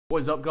What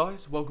is up,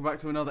 guys? Welcome back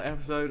to another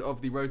episode of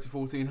the Road to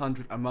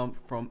 1400 a month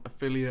from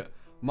affiliate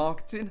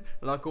marketing.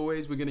 Like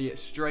always, we're going to get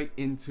straight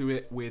into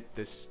it with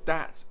the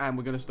stats, and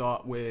we're going to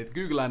start with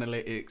Google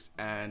Analytics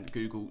and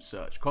Google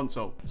Search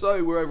Console.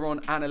 So we're over on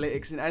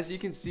Analytics, and as you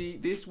can see,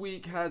 this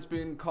week has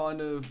been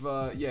kind of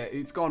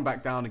it's gone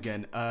back down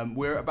again.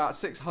 We're at about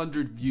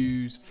 600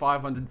 views,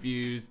 500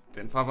 views,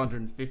 then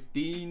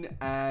 515,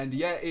 and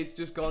yeah, it's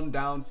just gone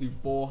down to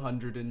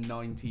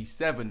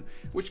 497,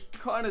 which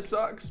kind of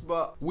sucks,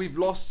 but we've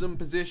lost some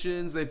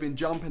positions. They've been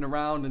jumping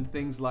around and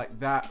things like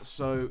that,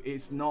 so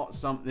it's not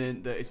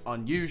something that is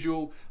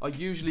unusual. I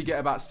usually get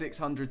about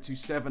 600 to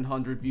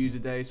 700 views a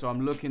day, so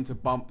I'm looking to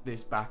bump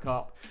this back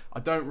up.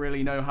 I don't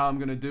really know how I'm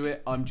gonna do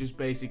it. I'm just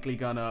basically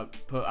gonna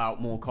put out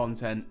more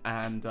content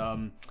and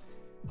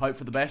hope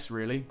for the best,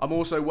 really. I'm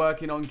also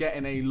working on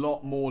getting a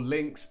lot more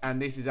links, and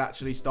this is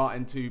actually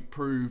starting to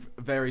prove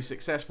very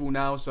successful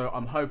now, so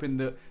I'm hoping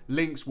that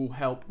links will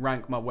help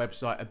rank my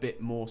website a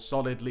bit more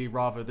solidly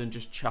rather than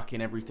just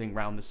chucking everything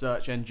around the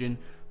search engine.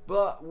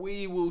 But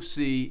we will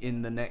see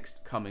in the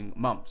next coming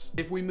months.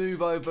 If we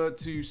move over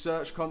to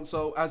Search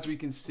Console, as we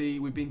can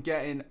see, we've been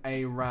getting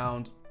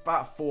around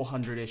about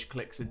 400-ish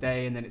clicks a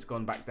day, and then it's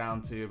gone back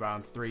down to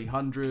around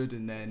 300,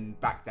 and then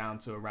back down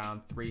to around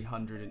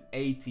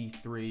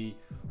 383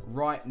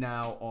 right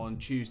now on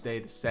Tuesday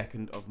the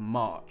 2nd of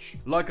March.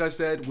 Like I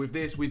said, with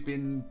this, we've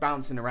been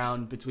bouncing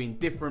around between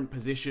different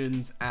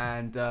positions,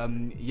 and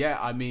yeah,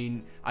 I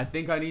mean, I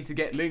think I need to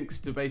get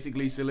links to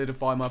basically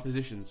solidify my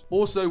positions.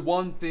 Also,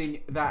 one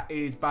thing that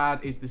is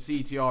bad is the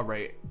CTR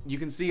rate. You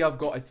can see I've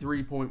got a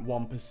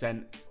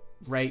 3.1%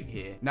 rate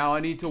here. Now I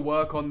need to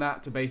work on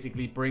that to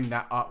basically bring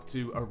that up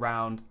to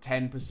around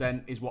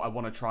 10% is what I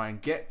want to try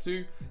and get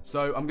to.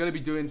 So I'm going to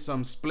be doing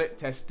some split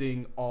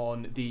testing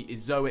on the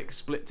Ezoic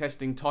split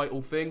testing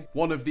title thing.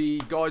 One of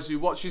the guys who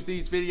watches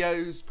these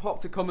videos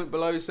popped a comment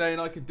below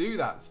saying I could do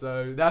that,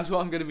 so that's what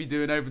I'm going to be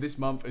doing over this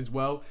month as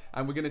well,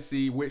 and we're going to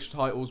see which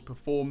titles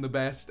perform the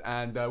best,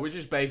 and we're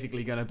just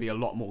basically going to be a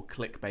lot more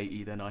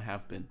clickbaity than I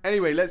have been.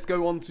 Anyway, let's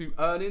go on to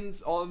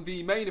earnings. On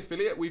the main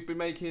affiliate, we've been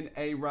making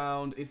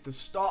around, it's the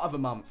start of a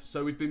month,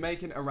 so we've been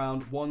making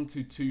around 1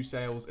 to 2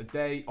 sales a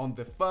day. On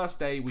the first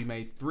day we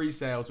made 3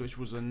 sales, which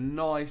was a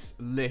nice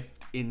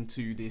lift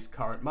into this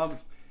current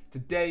month.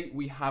 Today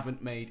we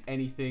haven't made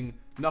anything,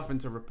 nothing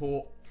to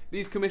report.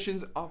 These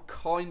commissions are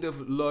kind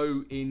of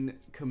low in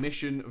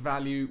commission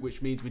value,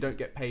 which means we don't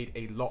get paid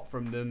a lot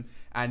from them.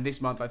 And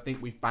this month, I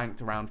think we've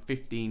banked around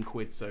 15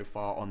 quid so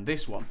far on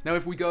this one. Now,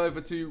 if we go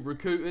over to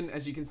Rakuten,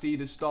 as you can see,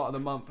 the start of the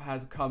month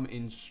has come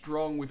in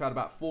strong. We've had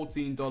about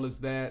 $14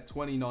 there,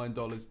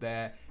 $29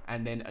 there,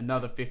 and then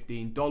another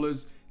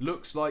 $15.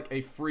 Looks like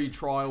a free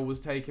trial was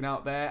taken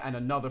out there and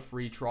another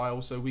free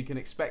trial, so we can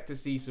expect to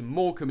see some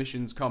more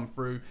commissions come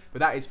through, but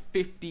that is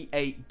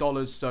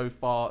 $58 so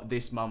far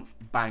this month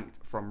banked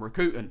from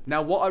Rakuten.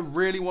 Now, what I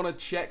really want to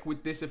check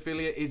with this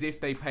affiliate is if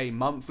they pay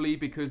monthly,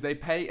 because they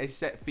pay a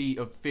set fee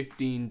of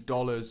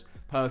 $15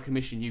 per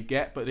commission you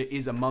get, but it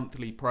is a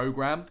monthly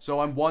program.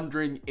 So I'm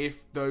wondering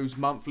if those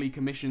monthly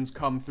commissions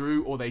come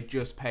through or they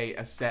just pay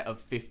a set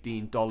of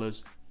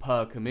 $15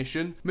 per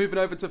commission. Moving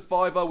over to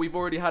Fiverr, we've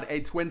already had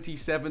a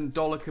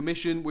 $27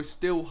 commission. We're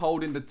still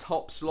holding the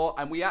top slot,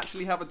 and we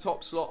actually have a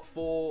top slot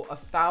for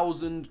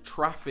 1,000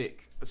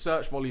 traffic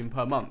search volume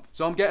per month.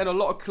 So I'm getting a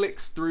lot of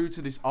clicks through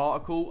to this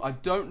article. I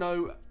don't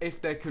know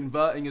if they're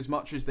converting as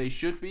much as they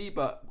should be,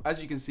 but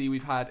as you can see,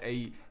 we've had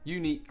a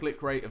unique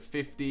click rate of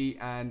 50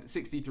 and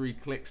 63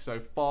 clicks so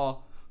far,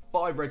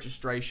 5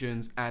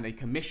 registrations, and a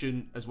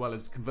commission as well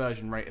as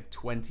conversion rate of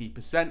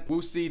 20%.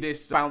 We'll see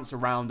this bounce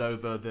around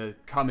over the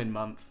coming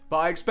month, but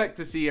I expect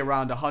to see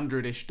around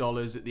 $100-ish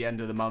at the end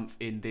of the month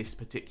in this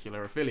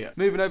particular affiliate.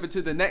 Moving over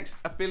to the next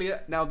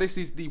affiliate. Now, this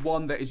is the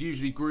one that is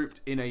usually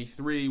grouped in a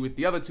 3 with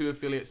the other 2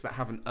 affiliates that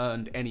haven't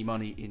earned any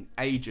money in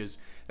ages.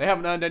 They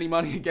haven't earned any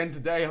money again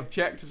today, I've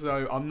checked,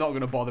 so I'm not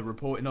going to bother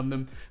reporting on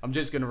them. I'm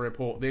just going to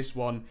report this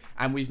one,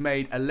 and we've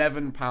made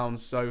 £11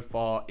 so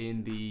far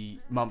in the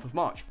month of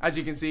March. As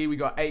you can see, we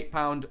got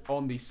 £8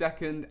 on the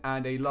 2nd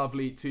and a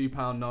lovely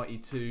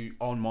 £2.92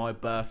 on my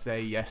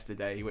birthday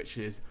yesterday, which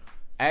is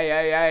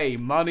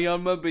money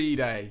on my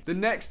B-day. The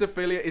next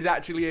affiliate is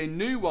actually a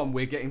new one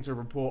we're getting to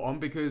report on,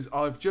 because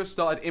I've just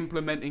started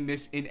implementing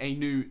this in a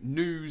new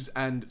news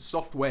and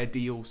software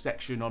deal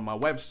section on my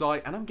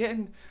website, and I'm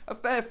getting a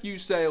fair few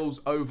sales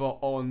over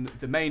on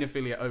the main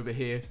affiliate over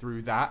here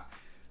through that.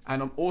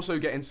 And I'm also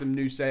getting some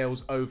new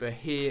sales over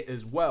here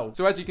as well.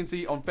 So as you can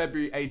see, on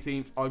February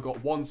 18th, I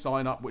got 1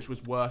 sign up, which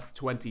was worth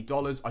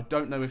 $20. I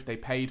don't know if they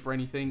paid for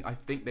anything. I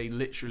think they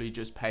literally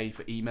just pay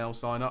for email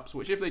sign-ups,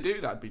 which if they do,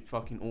 that'd be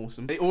fucking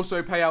awesome. They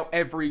also pay out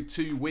every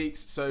 2 weeks.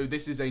 So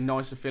this is a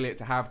nice affiliate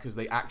to have because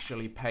they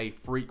actually pay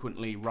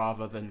frequently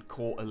rather than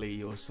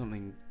quarterly or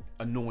something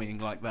annoying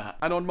like that.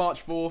 And on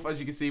March 4th, as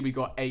you can see, we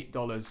got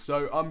 $8.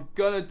 So I'm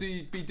gonna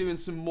be doing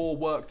some more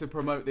work to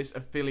promote this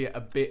affiliate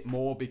a bit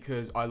more,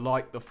 because I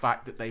like the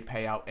fact that they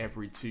pay out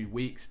every 2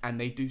 weeks and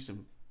they do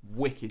some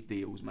wicked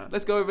deals, man.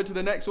 Let's go over to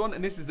the next one,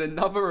 and this is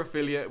another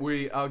affiliate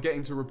we are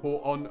getting to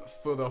report on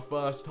for the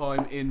first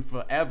time in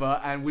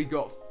forever, and we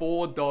got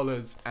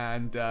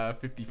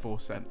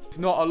 $4.54. It's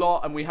not a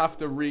lot, and we have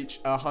to reach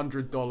a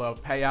 $100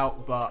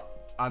 payout, but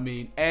I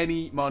mean,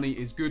 any money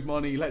is good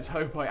money. Let's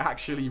hope I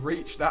actually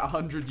reach that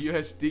 100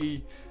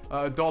 USD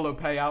dollar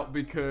payout,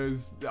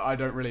 because I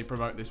don't really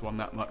promote this one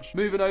that much.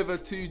 Moving over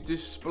to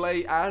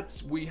display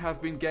ads, we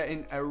have been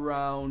getting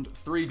around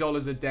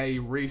 $3 a day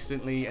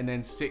recently, and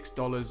then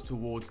 $6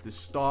 towards the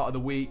start of the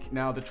week.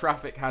 Now the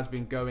traffic has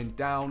been going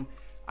down,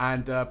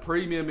 and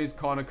premium is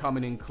kind of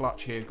coming in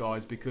clutch here,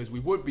 guys, because we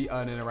would be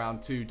earning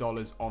around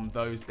 $2 on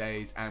those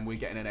days, and we're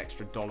getting an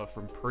extra $1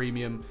 from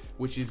premium,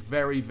 which is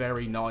very,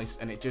 very nice,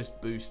 and it just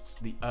boosts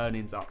the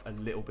earnings up a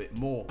little bit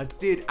more. I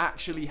did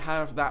actually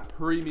have that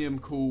premium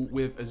call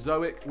with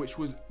Ezoic, which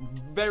was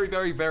very,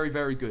 very, very,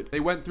 very good.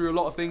 They went through a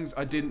lot of things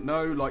I didn't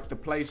know, like the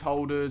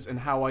placeholders and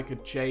how I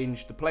could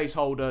change the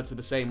placeholder to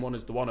the same one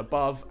as the one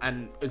above,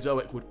 and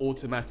Ezoic would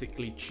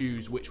automatically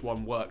choose which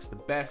one works the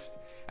best.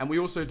 And we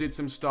also did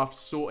some stuff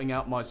sorting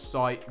out my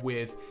site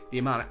with the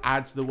amount of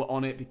ads that were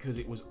on it, because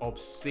it was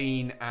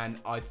obscene. And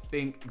I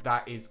think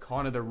that is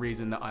kind of the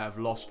reason that I have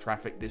lost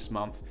traffic this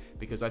month,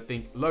 because I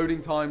think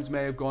loading times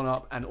may have gone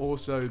up, and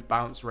also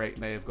bounce rate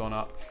may have gone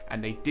up.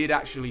 And they did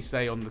actually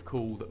say on the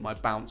call that my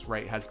bounce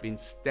rate has been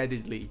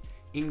steadily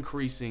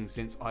increasing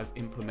since I've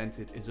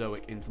implemented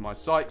Ezoic into my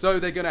site. So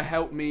they're going to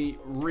help me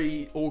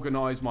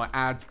reorganize my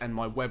ads and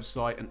my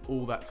website and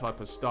all that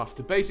type of stuff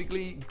to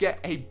basically get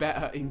a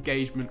better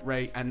engagement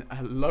rate and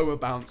a lower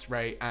bounce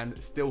rate,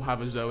 and still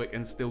have Ezoic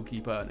and still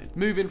keep earning.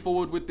 Moving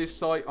forward with this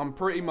site, I'm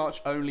pretty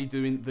much only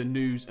doing the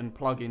news and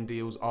plugin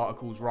deals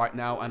articles right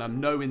now, and I'm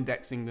no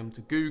indexing them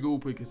to Google,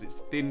 because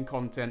it's thin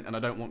content, and I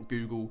don't want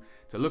Google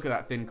to look at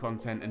that thin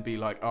content and be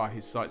like, oh,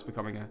 his site's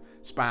becoming a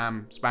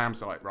spam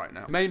site right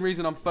now. The main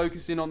reason I'm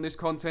focusing on this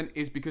content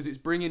is because it's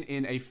bringing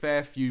in a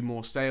fair few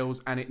more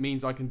sales, and it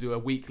means I can do a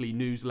weekly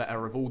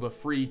newsletter of all the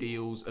free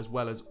deals as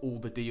well as all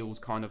the deals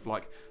kind of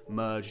like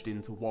merged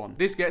into one.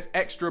 This gets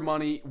extra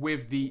money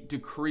with the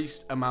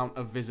decreased amount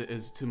of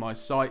visitors to my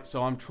site,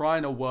 so I'm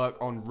trying to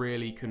work on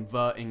really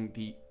converting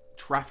the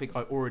traffic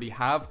I already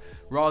have,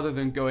 rather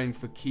than going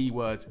for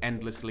keywords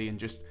endlessly and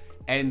just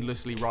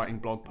endlessly writing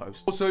blog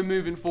posts. Also,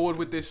 moving forward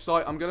with this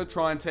site, I'm going to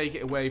try and take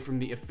it away from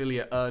the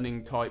affiliate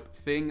earning type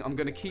thing. I'm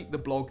going to keep the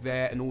blog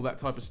there and all that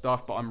type of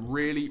stuff, but I'm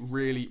really,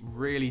 really,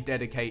 really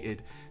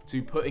dedicated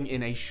to putting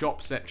in a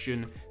shop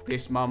section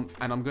this month,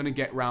 and I'm going to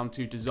get round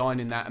to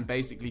designing that and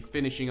basically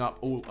finishing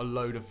up a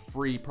load of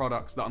free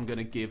products that I'm going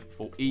to give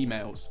for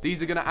emails.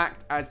 These are going to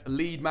act as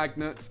lead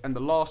magnets, and the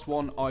last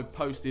one I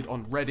posted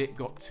on Reddit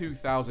got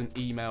 2,000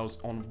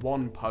 emails on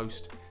one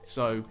post.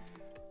 So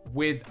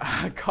with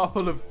a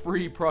couple of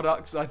free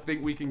products, I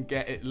think we can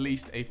get at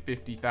least a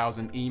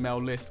 50,000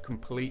 email list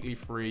completely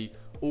free,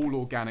 all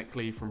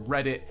organically from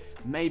Reddit,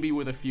 maybe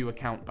with a few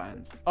account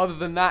bans. Other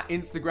than that,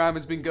 Instagram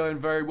has been going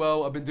very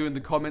well. I've been doing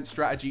the comment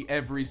strategy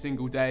every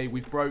single day.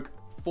 We've broke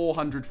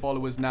 400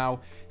 followers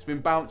now. It's been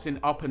bouncing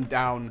up and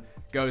down,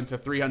 going to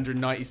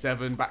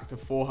 397, back to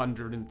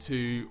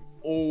 402,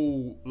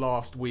 all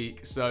last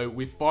week. So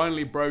we've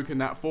finally broken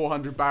that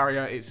 400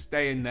 barrier. It's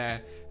staying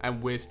there,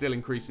 and we're still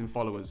increasing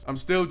followers. I'm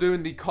still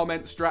doing the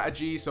comment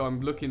strategy, so I'm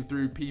looking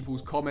through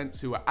people's comments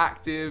who are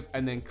active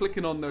and then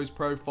clicking on those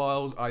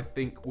profiles I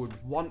think would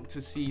want to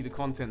see the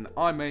content that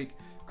I make,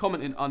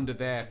 commenting under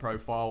their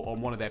profile on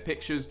one of their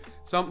pictures,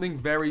 something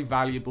very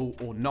valuable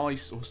or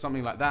nice or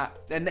something like that.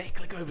 Then they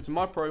click over to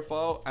my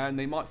profile and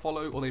they might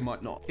follow or they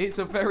might not. It's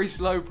a very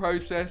slow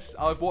process.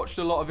 I've watched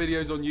a lot of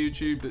videos on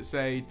YouTube that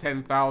say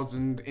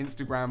 10,000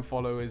 Instagram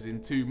followers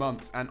in 2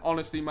 months. And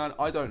honestly, man,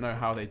 I don't know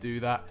how they do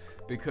that,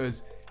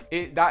 because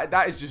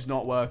that is just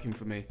not working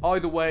for me.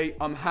 Either way,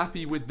 I'm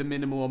happy with the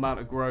minimal amount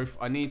of growth.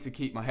 I need to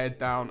keep my head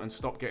down and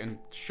stop getting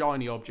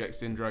shiny object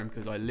syndrome,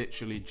 because I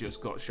literally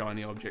just got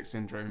shiny object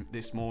syndrome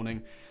this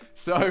morning.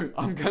 So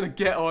I'm gonna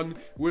get on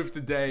with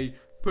today,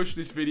 push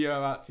this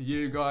video out to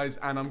you guys,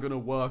 and I'm gonna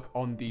work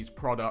on these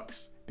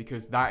products,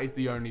 because that is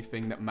the only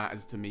thing that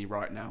matters to me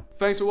right now.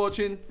 Thanks for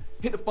watching.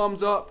 Hit the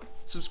thumbs up,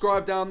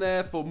 subscribe down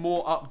there for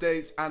more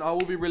updates, and I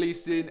will be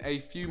releasing a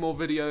few more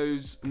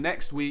videos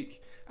next week,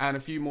 and a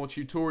few more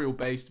tutorial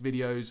based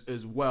videos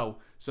as well.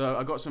 So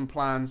I got some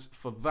plans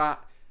for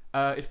that.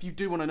 If you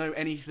do want to know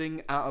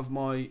anything out of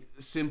my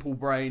simple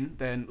brain,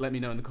 then let me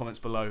know in the comments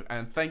below.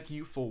 And thank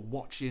you for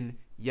watching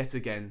yet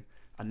again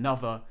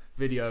another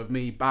video of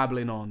me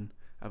babbling on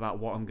about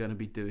what I'm going to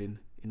be doing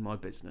in my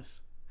business.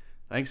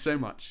 Thanks so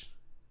much.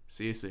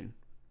 See you soon.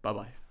 Bye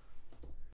bye.